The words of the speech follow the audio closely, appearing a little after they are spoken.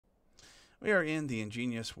We are in the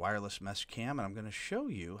Engenius Wireless Mesh Cam, and I'm going to show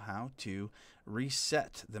you how to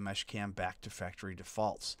reset the Mesh Cam back to factory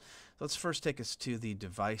defaults. So let's first take us to the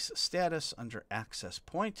device status under access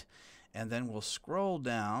point, and then we'll scroll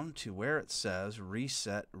down to where it says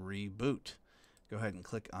Reset Reboot. Go ahead and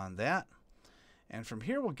click on that. And from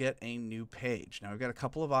here, we'll get a new page. Now, we've got a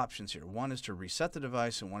couple of options here. One is to reset the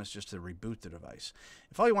device, and one is just to reboot the device.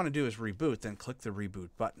 If all you want to do is reboot, then click the reboot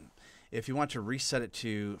button. If you want to reset it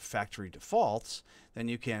to factory defaults, then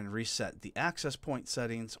you can reset the access point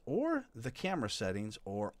settings or the camera settings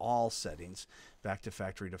or all settings back to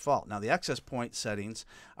factory default. Now, the access point settings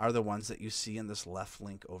are the ones that you see in this left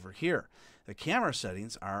link over here. The camera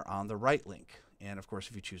settings are on the right link. And of course,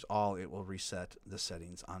 if you choose all, it will reset the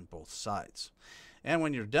settings on both sides. And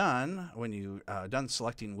when you're done, done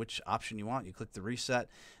selecting which option you want, you click the reset.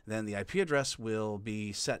 Then the IP address will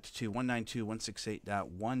be set to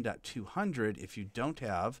 192.168.1.200 if you don't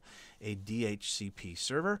have a DHCP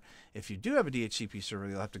server. If you do have a DHCP server,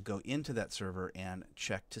 you'll have to go into that server and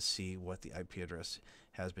check to see what the IP address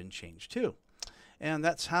has been changed to. And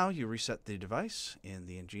that's how you reset the device in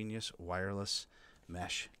the Engenius Wireless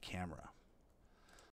Mesh Camera.